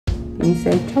You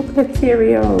say chocolate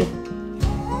cereal. Let's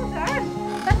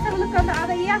have a look on the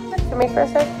other ear. Come here for a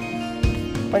sec.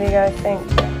 What do you guys think?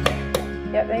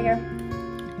 Yep, there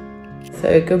you go.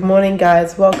 So, good morning,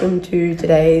 guys. Welcome to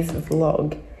today's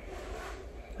vlog.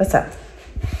 What's up?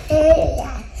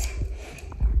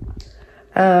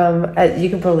 You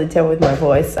can probably tell with my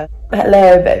voice.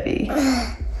 Hello, baby.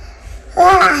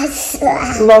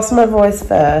 Lost my voice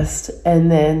first,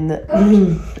 and then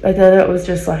it was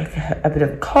just like a bit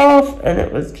of a cough, and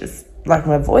it was just like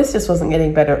my voice just wasn't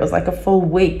getting better. It was like a full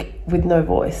week with no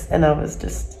voice, and I was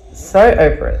just so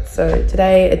over it. So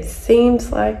today it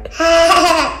seems like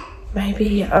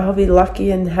maybe I'll be lucky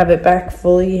and have it back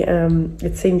fully.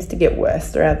 It seems to get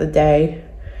worse throughout the day.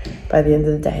 By the end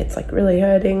of the day, it's like really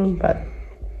hurting, but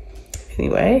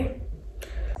anyway.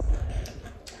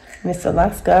 Miss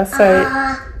Alaska. So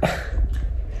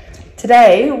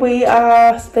today we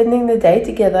are spending the day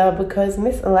together because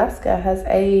Miss Alaska has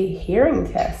a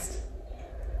hearing test.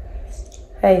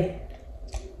 Hey.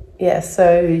 Yeah,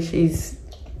 so she's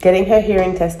getting her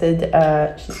hearing tested.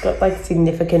 She's got like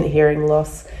significant hearing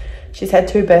loss. She's had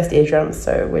 2 burst eardrums,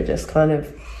 so we're just kind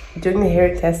of doing the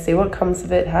hearing test, see what comes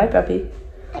of it. Hi, puppy.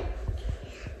 At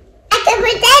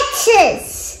the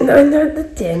dentist. No, not the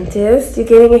dentist. You're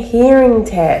getting a hearing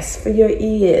test for your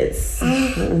ears.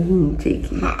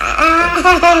 Cheeky.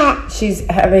 She's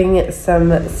having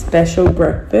some special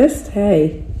breakfast.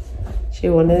 Hey, she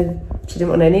didn't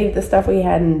want any of the stuff we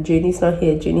had, and Junie's not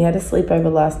here. Junie had a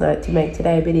sleepover last night to make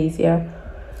today a bit easier.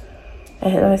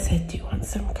 And I said, do you want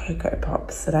some Cocoa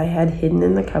Pops that I had hidden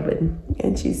in the cupboard?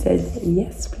 And she said,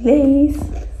 yes, please.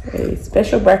 So,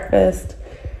 special breakfast.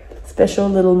 Special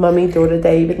little mummy-daughter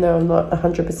day, even though I'm not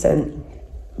 100%. And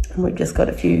we've just got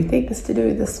a few things to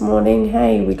do this morning.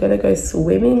 Hey, we got to go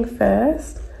swimming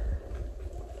first.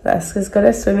 Alaska's got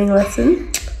a swimming lesson.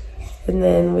 And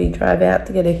then we drive out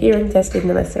to get a hearing test, and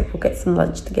then I said we'll get some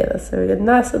lunch together. So we've got a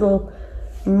nice little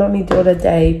mummy-daughter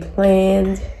day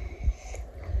planned.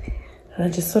 And I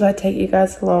just thought I'd take you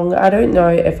guys along. I don't know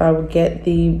if I will get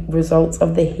the results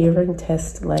of the hearing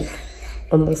test like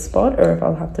on the spot, or if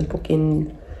I'll have to book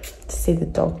in to see the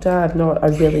doctor. I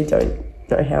really don't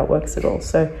know how it works at all,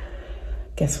 so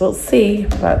guess we'll see.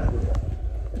 But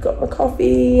got my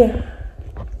coffee,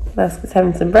 Alaska's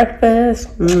having some breakfast,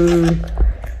 and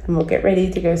we'll get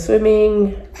ready to go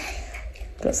swimming.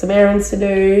 Got some errands to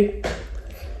do.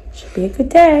 Should be a good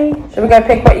day. Should we go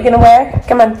pick what you're gonna wear?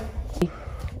 Come on.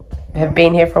 I have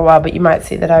been here for a while, but you might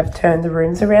see that I've turned the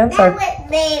rooms around. So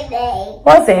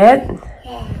was it?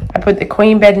 I put the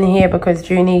queen bed in here because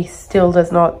Junie still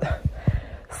does not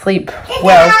sleep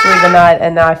well through the night,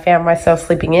 and I found myself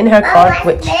sleeping in her cot,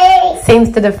 which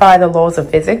seems to defy the laws of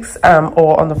physics,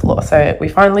 or on the floor. So we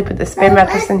finally put the spare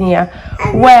mattress in here.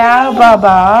 Wow,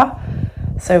 Baba!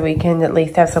 So we can at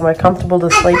least have somewhere comfortable to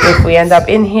sleep if we end up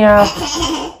in here.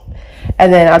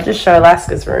 And then I'll just show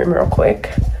Alaska's room real quick.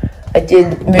 I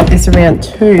did move this around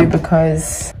too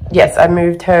because, yes, I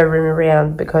moved her room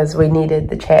around because we needed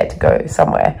the chair to go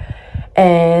somewhere.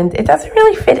 And it doesn't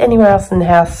really fit anywhere else in the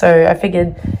house, so I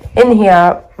figured in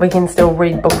here we can still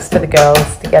read books to the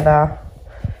girls together.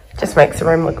 Just makes the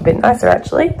room look a bit nicer,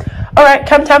 actually. All right,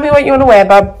 come tell me what you want to wear,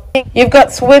 bub. You've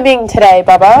got swimming today,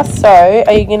 Bubba, so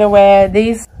are you going to wear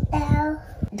these? No.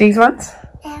 These ones?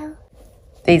 No.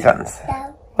 These ones?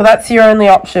 No. Well, that's your only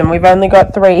option. We've only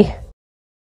got 3.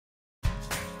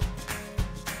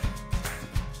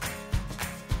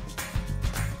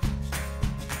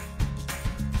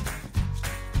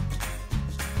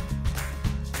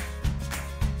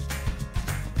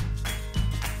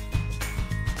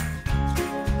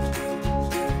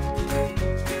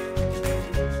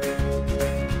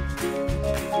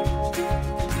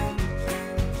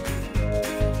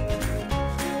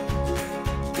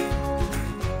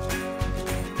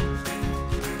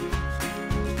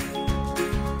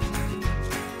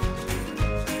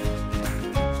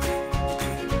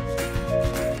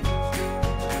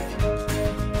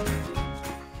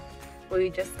 We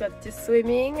just got to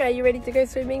swimming. Are you ready to go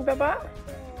swimming, Baba?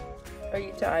 Are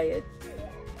you tired?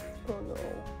 Oh no.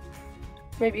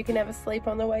 Maybe you can have a sleep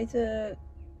on the way to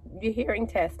your hearing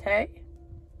test, hey?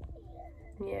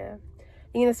 Yeah.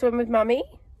 You gonna swim with Mummy?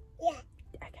 Yeah.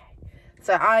 Okay.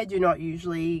 So I do not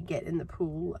usually get in the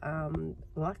pool.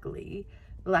 Luckily,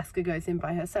 Alaska goes in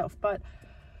by herself, but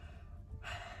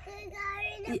Can you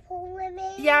go in the pool with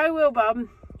me? yeah, I will, Bub.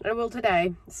 I will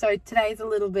today. So today's a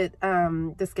little bit,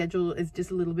 the schedule is just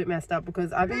a little bit messed up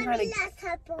because I've been trying to... lost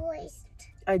her voice.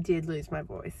 I did lose my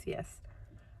voice, yes.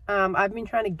 I've been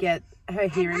trying to get her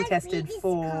hearing tested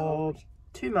for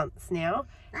 2 months now.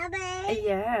 Bubby.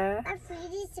 Yeah. My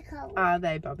feet is cold. Are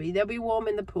they, Bubby? They'll be warm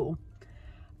in the pool.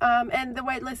 And the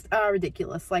wait lists are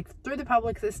ridiculous. Like through the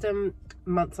public system,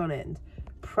 months on end.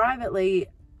 Privately,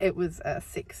 it was a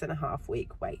 6.5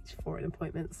 week wait for an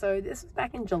appointment. So this was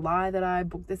back in July that I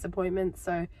booked this appointment.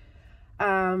 So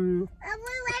I want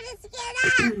to get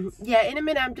up. yeah, in a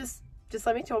minute. I'm just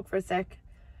let me talk for a sec.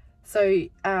 So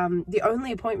the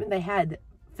only appointment they had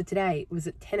for today was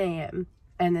at 10 a.m.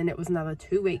 and then it was another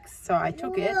 2 weeks. So I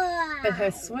took it, but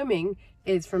her swimming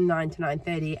is from 9 to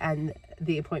 9:30 and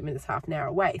the appointment is half an hour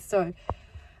away. So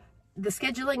the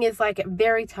scheduling is like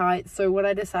very tight. So what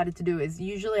I decided to do is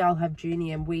usually I'll have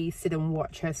Junie and we sit and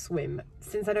watch her swim.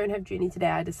 Since I don't have Junie today,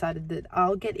 I decided that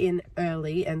I'll get in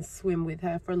early and swim with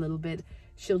her for a little bit.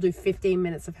 She'll do 15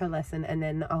 minutes of her lesson and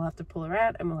then I'll have to pull her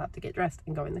out and we'll have to get dressed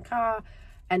and go in the car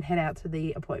and head out to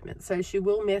the appointment. So she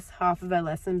will miss half of her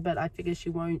lesson, but I figure she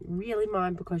won't really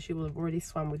mind because she will have already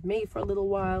swum with me for a little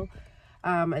while.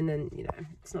 And then, you know,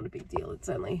 it's not a big deal. It's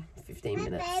only 15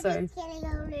 minutes. So.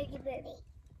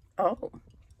 Oh,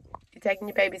 you're taking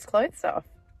your baby's clothes off?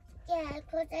 Yeah,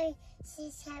 because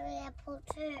she's having a pull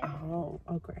too.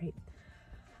 Oh, great.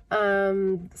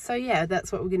 So yeah,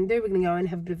 that's what we're going to do. We're going to go and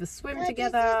have a bit of a swim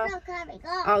together.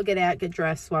 I'll get out, get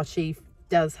dressed while she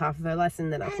does half of her lesson,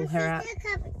 then I'll pull her out.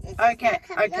 Okay.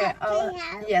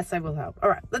 Yes, I will help. All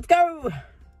right, let's go.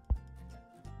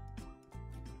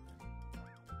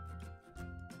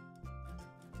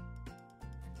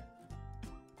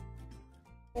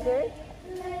 Good.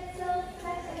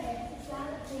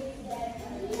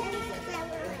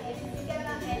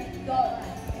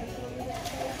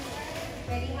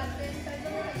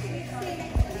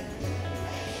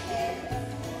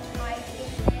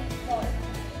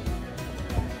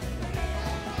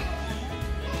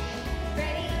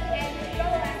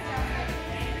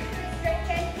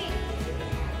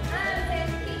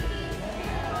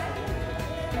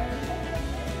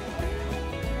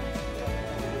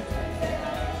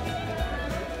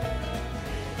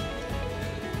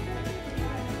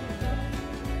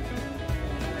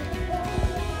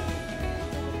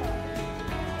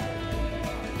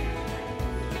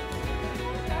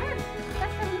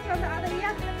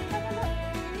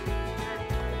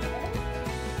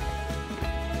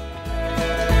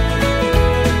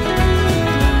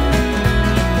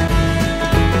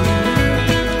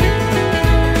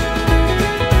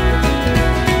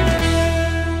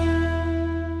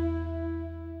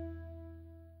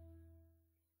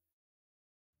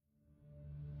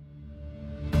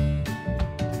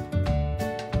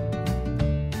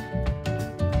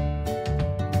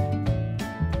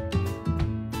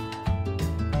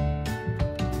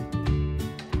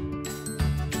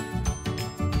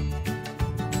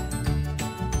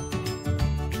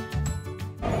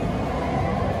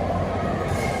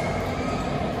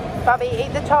 Bubby,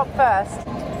 eat the top first.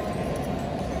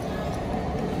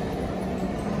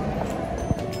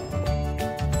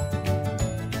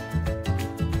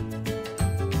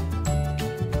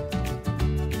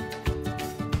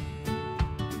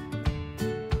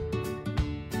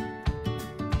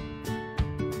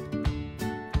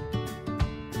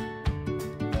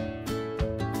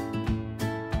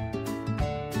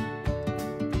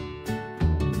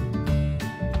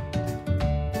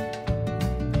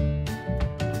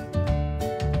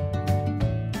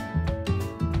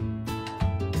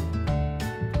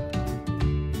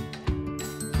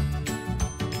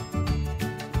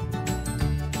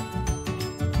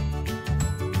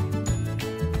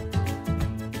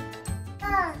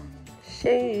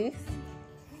 Shoes.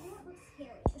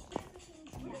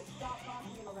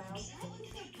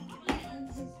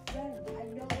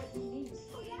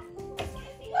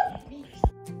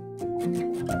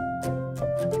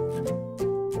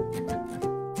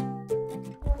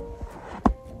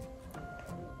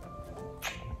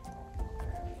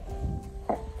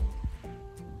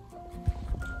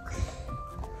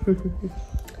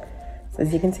 So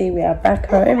as you can see, we are back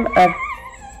home. I've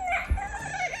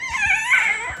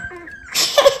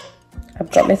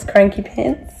got Miss Cranky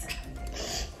Pants.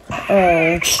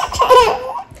 Oh.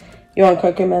 You want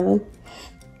Cocoa Melon?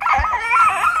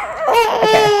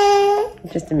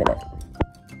 Okay, just a minute.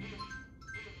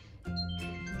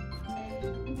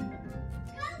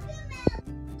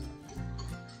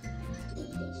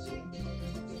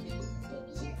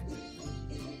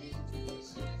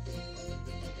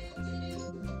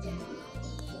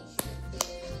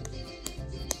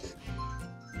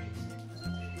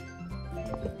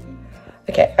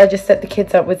 Okay, I just set the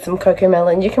kids up with some Cocoa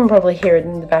Melon. You can probably hear it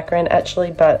in the background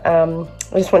actually, but I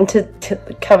just wanted to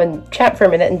come and chat for a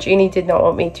minute, and Junie did not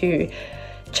want me to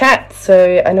chat,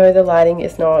 so I know the lighting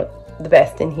is not the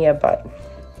best in here, but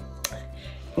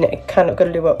you know, kind of got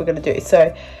to do what we're going to do.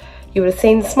 So you would have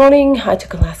seen this morning, I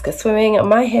took Alaska swimming.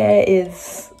 My hair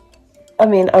is, I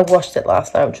mean, I washed it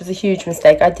last night, which was a huge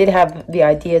mistake. I did have the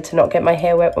idea to not get my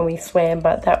hair wet when we swam,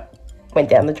 but that went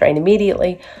down the drain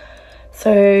immediately.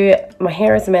 So my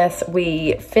hair is a mess.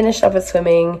 We finished up at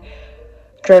swimming,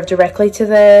 drove directly to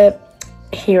the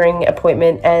hearing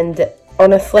appointment, and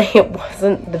honestly, it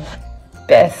wasn't the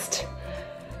best.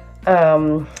 I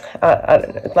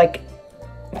don't know, like,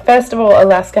 first of all,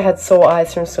 Alaska had sore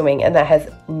eyes from swimming, and that has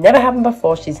never happened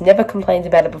before. She's never complained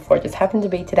about it before. It just happened to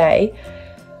be today.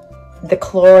 The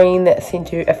chlorine that seemed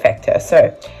to affect her.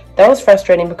 So that was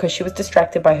frustrating because she was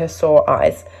distracted by her sore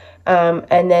eyes.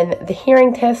 And then the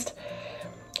hearing test,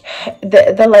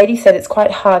 the lady said it's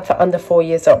quite hard for under 4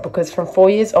 years old, because from 4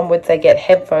 years onwards they get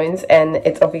headphones, and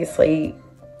it's obviously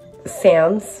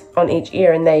sounds on each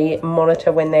ear, and they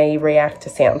monitor when they react to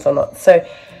sounds or not. So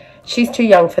she's too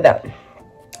young for that.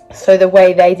 So the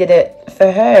way they did it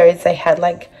for her is they had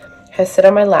like her sit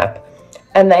on my lap,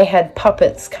 and they had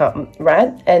puppets come,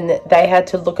 right? And they had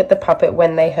to look at the puppet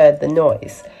when they heard the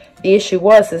noise. The issue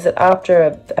is that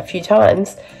after a few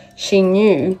times, she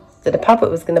knew that a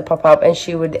puppet was going to pop up, and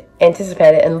she would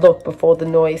anticipate it and look before the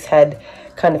noise had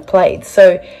kind of played.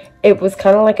 So it was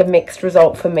kind of like a mixed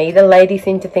result for me. The lady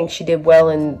seemed to think she did well,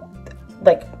 and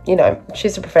like, you know,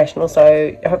 she's a professional,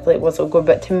 so hopefully it was all good.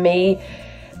 But to me,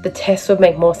 the test would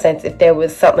make more sense if there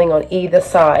was something on either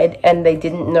side and they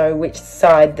didn't know which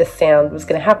side the sound was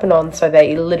going to happen on, so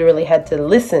they literally had to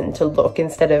listen to look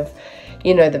instead of,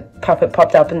 you know, the puppet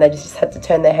popped up and they just had to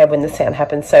turn their head when the sound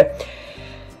happened. So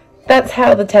that's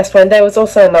how the test went. There was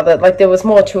also another, like, there was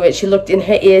more to it. She looked in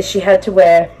her ears. She had to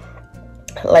wear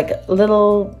like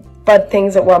little bud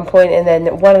things at one point, and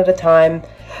then one at a time,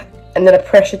 and then a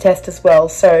pressure test as well.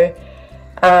 So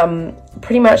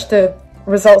pretty much the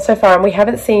results so far, and we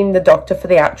haven't seen the doctor for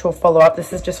the actual follow-up.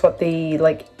 This is just what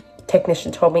the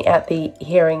technician told me at the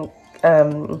hearing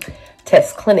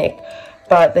test clinic.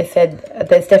 But they said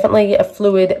there's definitely a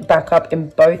fluid backup in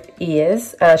both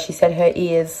ears. She said her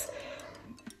ears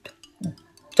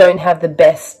don't have the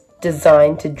best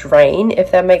design to drain,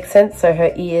 if that makes sense. So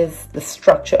her ears, the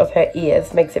structure of her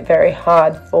ears makes it very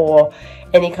hard for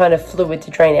any kind of fluid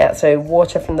to drain out. So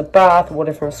water from the bath,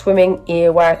 water from swimming,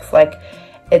 earwax, like,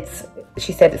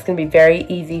 she said it's going to be very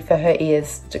easy for her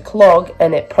ears to clog,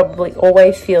 and it probably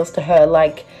always feels to her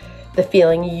like the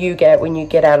feeling you get when you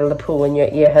get out of the pool and your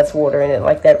ear has water in it,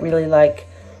 like that really like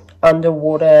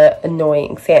underwater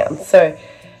annoying sound. So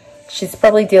she's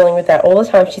probably dealing with that all the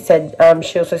time. She said,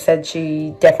 she also said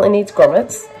she definitely needs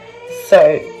grommets,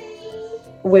 so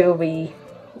we will be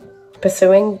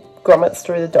pursuing grommets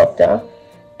through the doctor.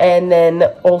 And then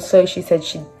also she said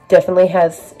she definitely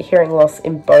has hearing loss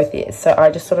in both ears. So I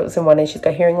just thought it was in one ear. She's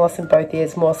got hearing loss in both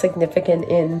ears, more significant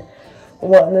in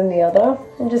one than the other.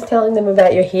 I'm just telling them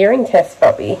about your hearing test,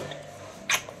 Bobby.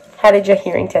 How did your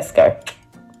hearing test go?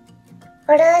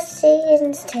 What did I see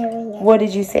in staring at? What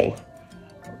did you see?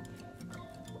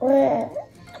 Where?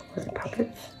 Was it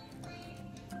puppets?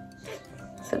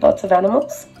 Was it lots of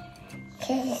animals?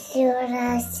 Can you see what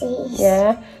I see?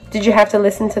 Yeah. Did you have to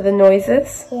listen to the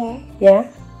noises? Yeah.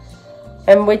 Yeah?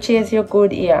 And which ear's your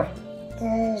good ear?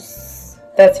 This.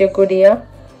 That's your good ear?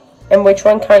 And which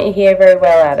one can't you hear very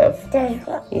well out of? This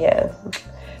one. Yeah.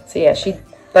 So yeah, she,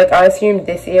 like, I assumed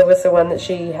this ear was the one that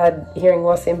she had hearing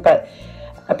loss in, but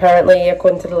apparently,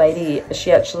 according to the lady,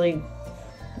 she actually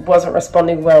wasn't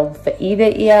responding well for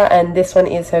either ear, and this one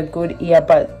is her good ear,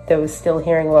 but there was still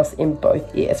hearing loss in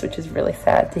both ears, which is really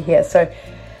sad to hear. So,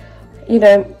 you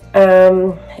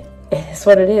know, it's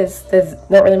what it is. There's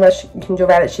not really much you can do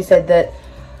about it. She said that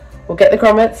we'll get the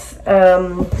grommets,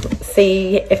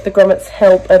 see if the grommets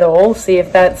help at all, see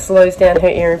if that slows down her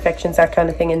ear infections, that kind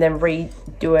of thing, and then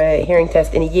redo a hearing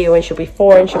test in a year when she'll be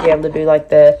 4, and she'll be able to do like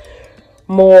the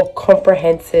more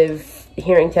comprehensive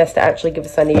hearing test to actually give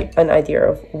us an idea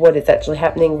of what is actually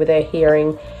happening with her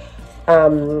hearing,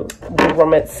 the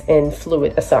grommets and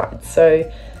fluid aside. So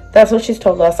that's what she's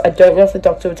told us. I don't know if the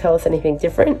doctor will tell us anything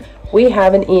different. We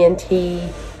have an ENT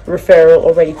referral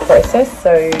already processed,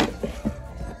 so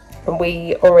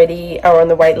we already are on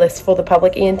the wait list for the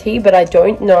public ENT, but I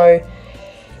don't know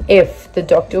if the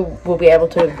doctor will be able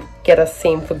to get us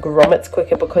seen for grommets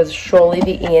quicker, because surely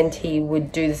the ENT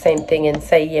would do the same thing and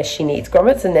say yes, she needs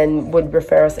grommets, and then would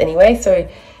refer us anyway. So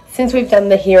since we've done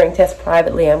the hearing test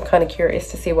privately, I'm kind of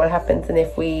curious to see what happens and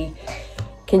if we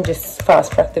can just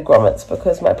fast track the grommets,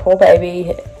 because my poor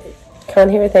baby can't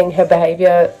hear a thing. Her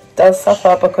behavior does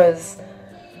suffer because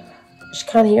she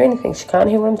can't hear anything. She can't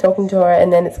hear when I'm talking to her,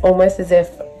 and then it's almost as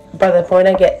if by the point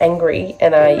I get angry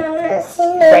and I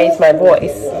raise my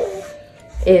voice,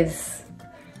 is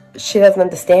she doesn't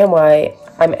understand why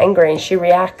I'm angry, and she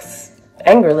reacts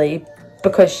angrily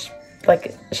because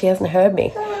she hasn't heard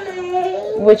me,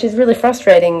 which is really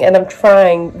frustrating. And I'm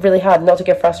trying really hard not to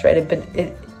get frustrated, but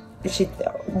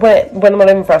when I'm not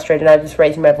even frustrated, I just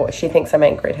raise my voice. She thinks I'm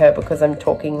angry at her because I'm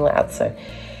talking loud. So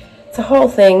it's a whole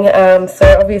thing.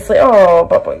 So obviously, oh,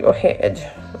 Bubba, your head.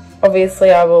 Obviously,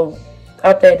 I will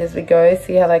update as we go,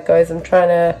 see how that goes. I'm trying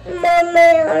to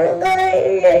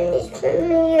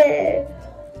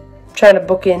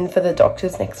book in for the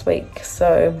doctors next week,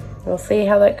 so we'll see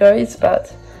how that goes.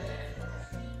 But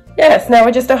yes, now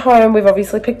we're just at home. We've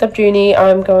obviously picked up Junie.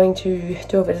 I'm going to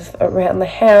do a bit of around the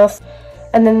house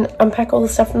and then unpack all the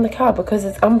stuff from the car, because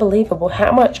it's unbelievable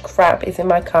how much crap is in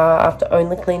my car after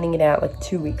only cleaning it out like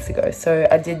 2 weeks ago. So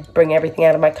I did bring everything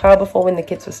out of my car before when the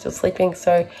kids were still sleeping,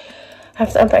 so I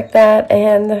have to unpack that,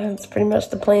 and that's pretty much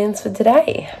the plans for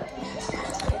today.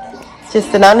 It's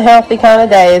just an unhealthy kind of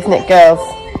day, isn't it, girls?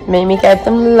 Mimi gave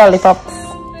them lollipops.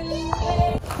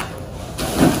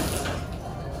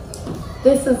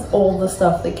 This is all the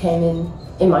stuff that came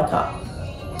in my car.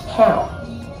 How?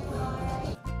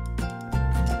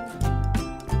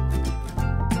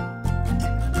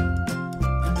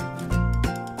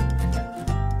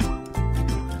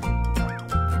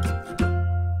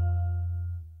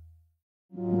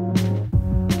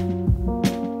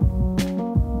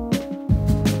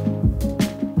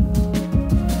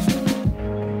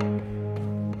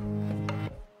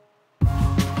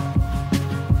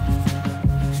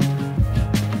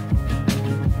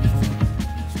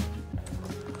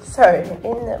 So,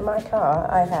 in my car,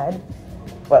 I had,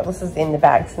 well, this is in the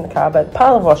bags in the car, but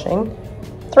pile of washing,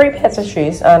 3 pairs of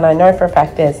shoes, and I know for a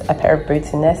fact there's a pair of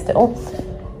boots in there still,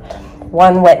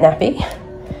 1 wet nappy,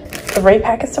 3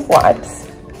 packets of wipes,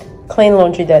 clean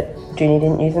laundry that Junie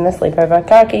didn't use in the sleepover,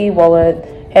 car key, wallet,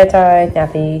 hair tie,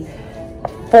 nappy,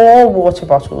 4 water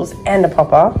bottles and a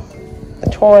popper, a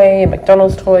toy, a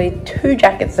McDonald's toy, 2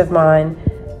 jackets of mine,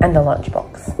 and a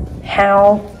lunchbox.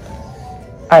 How?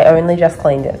 I only just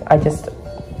cleaned it. I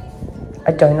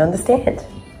don't understand.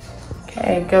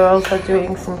 Okay, girls are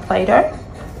doing some Play-Doh.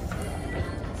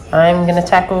 I'm gonna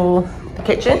tackle the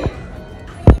kitchen.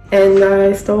 And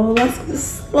I stole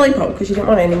Alaska's lollipop because she didn't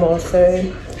want it anymore, so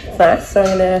nice. So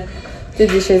I'm gonna do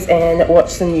dishes and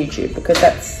watch some YouTube, because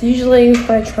that's usually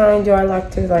what I try and do. I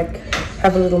like to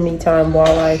have a little me time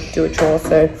while I do a chore.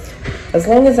 So as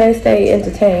long as I stay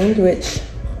entertained, which,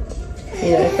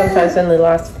 you know, sometimes only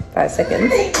lasts 5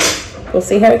 seconds, we'll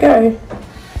see how it goes.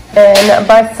 And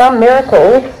by some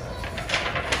miracle,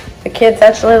 the kids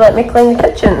actually let me clean the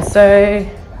kitchen, so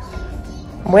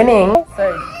winning.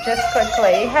 So just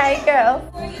quickly, hey girls.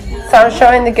 So I'm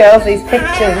showing the girls these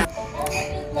pictures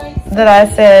that I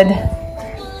said,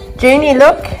 Junie,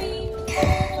 look,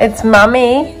 it's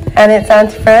Mummy and it's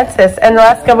Auntie Frances. And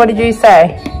Alaska, what did you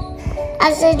say?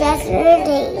 I said that's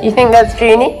Junie. You think that's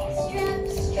Junie?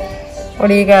 What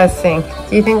do you guys think?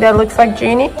 Do you think that looks like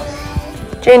Junie?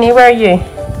 Junie, where are you?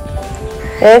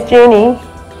 There's Junie.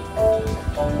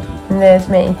 And there's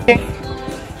me.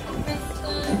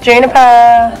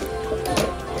 Juniper.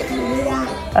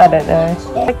 I don't know.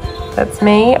 That's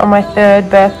me on my 3rd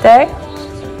birthday.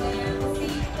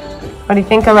 What do you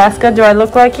think, Alaska? Do I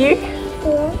look like you?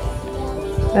 Yeah.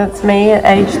 That's me at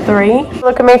age 3.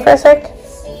 Look at me for a sec.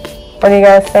 What do you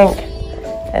guys think?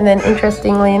 And then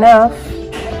interestingly enough,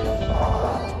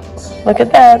 look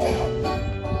at that.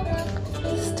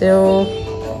 Still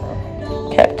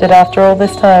kept it after all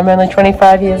this time, only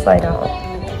 25 years later.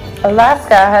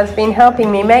 Alaska has been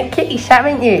helping me make quiche,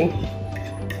 haven't you?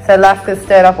 So Alaska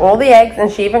stirred up all the eggs,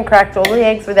 and she even cracked all the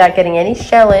eggs without getting any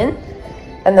shell in.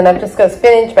 And then I've just got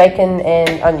spinach, bacon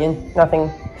and onion.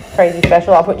 Nothing crazy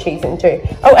special. I'll put cheese in too.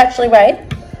 Oh, actually wait.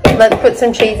 Let's put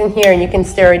some cheese in here and you can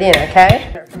stir it in, okay?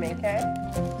 Stir it for me, okay?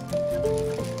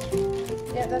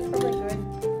 Yeah, that's probably good.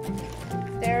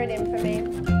 Stir it in for me.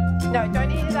 No,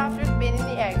 don't eat it after it's been in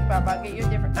the egg, Bubba. I'll get you a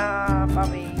different...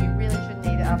 Bubby, you really shouldn't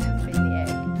eat it after it's been in the egg.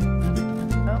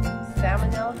 Oh,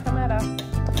 salmonella come at us.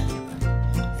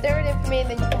 Stir it in for me and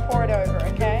then you can pour it over,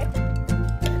 okay?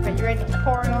 Are you ready to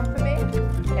pour it on for me?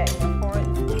 Okay, pour it.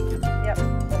 Yep,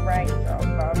 great job,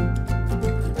 Bob.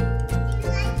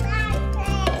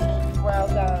 Well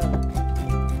done.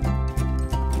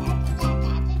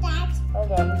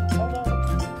 Hold on, hold on.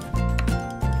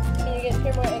 Can you get 2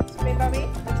 more eggs for me, Bobby?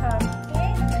 Good time.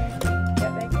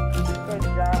 Yeah, thanks. Good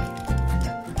job.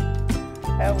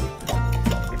 Oh.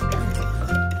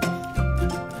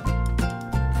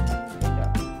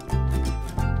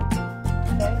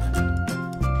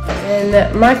 And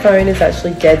my phone is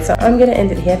actually dead, so I'm going to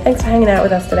end it here. Thanks for hanging out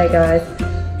with us today, guys,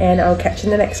 and I'll catch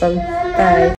you in the next one. Bye.